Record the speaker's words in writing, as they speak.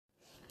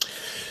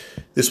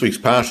This week's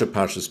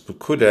Parshas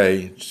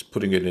Pikudei, just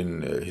putting it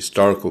in a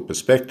historical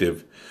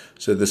perspective.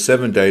 So the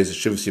 7 days of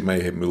Shivas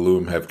Yemei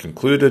Miluim have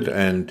concluded,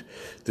 and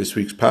this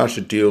week's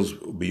Parsha deals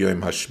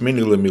b'Yom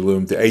Hashmini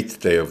LeMiluim, the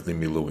 8th day of the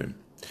Miluim.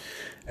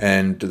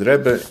 And the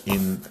Rebbe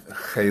in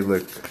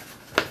Chelik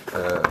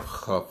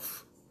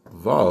Chaf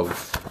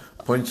Vav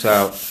points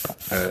out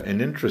an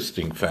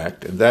interesting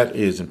fact, and that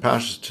is in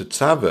Parshas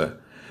Tetzaveh,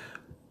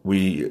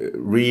 we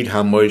read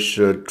how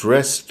Moshe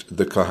dressed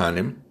the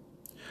Kohanim,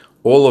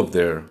 all of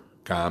their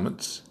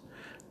garments.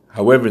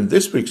 However, in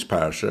this week's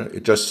parsha,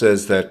 it just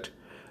says that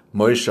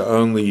Moshe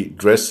only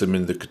dressed them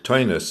in the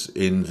ketonis,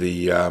 in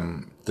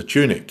the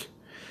tunic.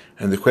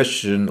 And the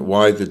question,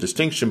 why the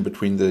distinction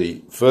between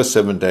the first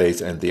 7 days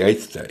and the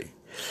 8th day?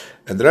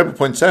 And the Rebbe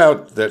points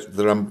out that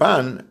the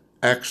Ramban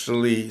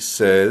actually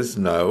says,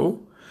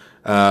 no,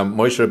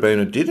 Moshe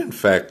Rabbeinu did in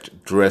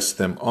fact dress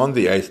them on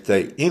the 8th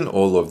day in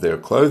all of their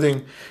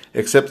clothing,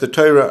 except the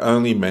Torah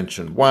only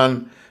mentioned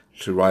one,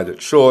 to write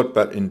it short,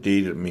 but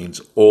indeed it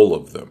means all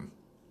of them.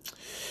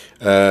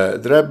 The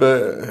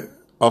Rebbe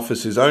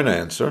offers his own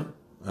answer,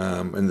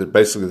 and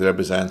basically the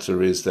Rebbe's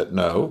answer is that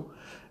no,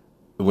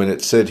 when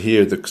it said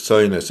here the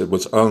ketonis, it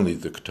was only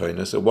the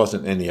ketonis, it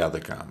wasn't any other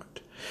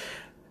garment.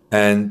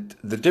 And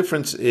the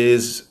difference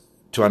is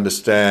to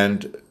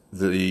understand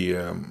the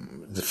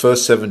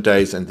first 7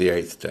 days and the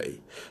 8th day.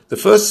 The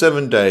first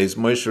 7 days,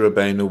 Moshe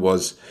Rabbeinu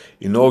was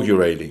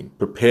inaugurating,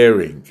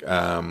 preparing,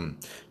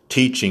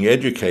 teaching,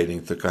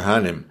 educating the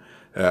Kohanim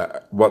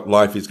what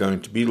life is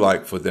going to be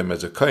like for them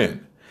as a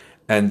Kohen.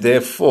 And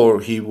therefore,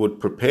 he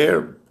would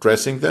prepare,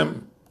 dressing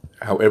them,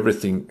 how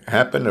everything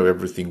happened, how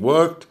everything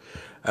worked,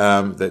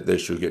 that they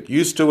should get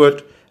used to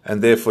it,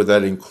 and therefore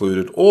that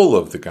included all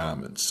of the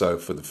garments. So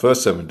for the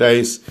first 7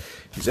 days,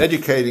 he's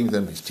educating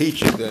them, he's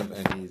teaching them,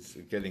 and he's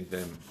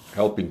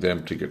helping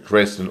them to get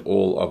dressed in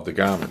all of the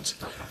garments.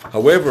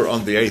 However,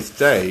 on the 8th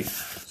day,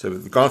 so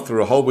we've gone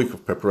through a whole week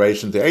of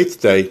preparation, the 8th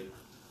day,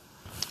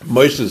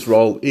 Moshe's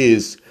role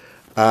is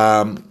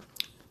that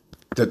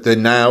they're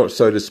now,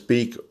 so to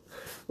speak,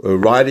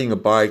 riding a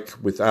bike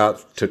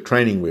without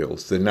training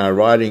wheels. They're now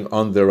riding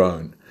on their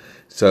own.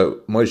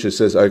 So Moshe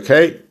says,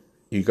 okay,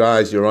 you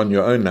guys, you're on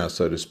your own now,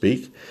 so to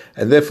speak.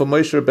 And therefore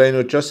Moshe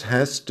Rabbeinu just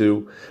has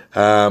to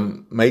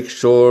make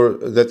sure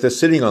that they're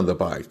sitting on the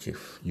bike,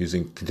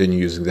 continue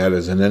using that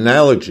as an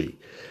analogy.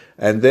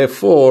 And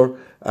therefore,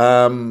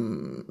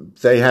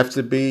 they have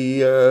to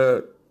be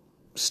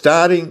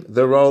starting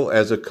the role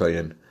as a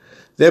Kohen.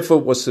 Therefore,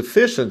 it was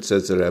sufficient,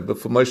 says the Rebbe,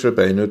 for Moshe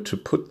Rabbeinu to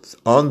put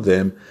on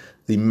them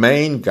the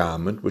main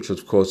garment, which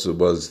of course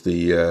was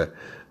the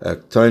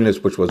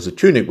tunic, which was the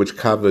tunic, which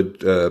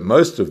covered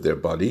most of their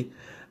body,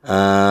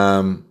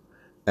 and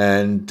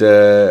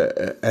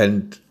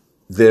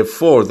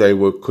therefore they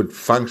could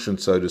function,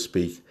 so to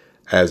speak,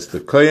 as the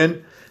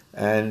Kohen.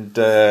 And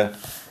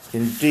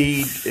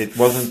indeed, it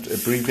wasn't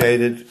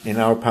abbreviated in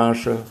our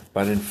parsha,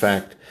 but in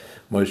fact,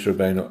 Moshe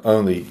Rabbeinu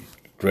only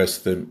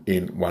dressed them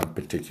in one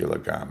particular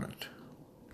garment.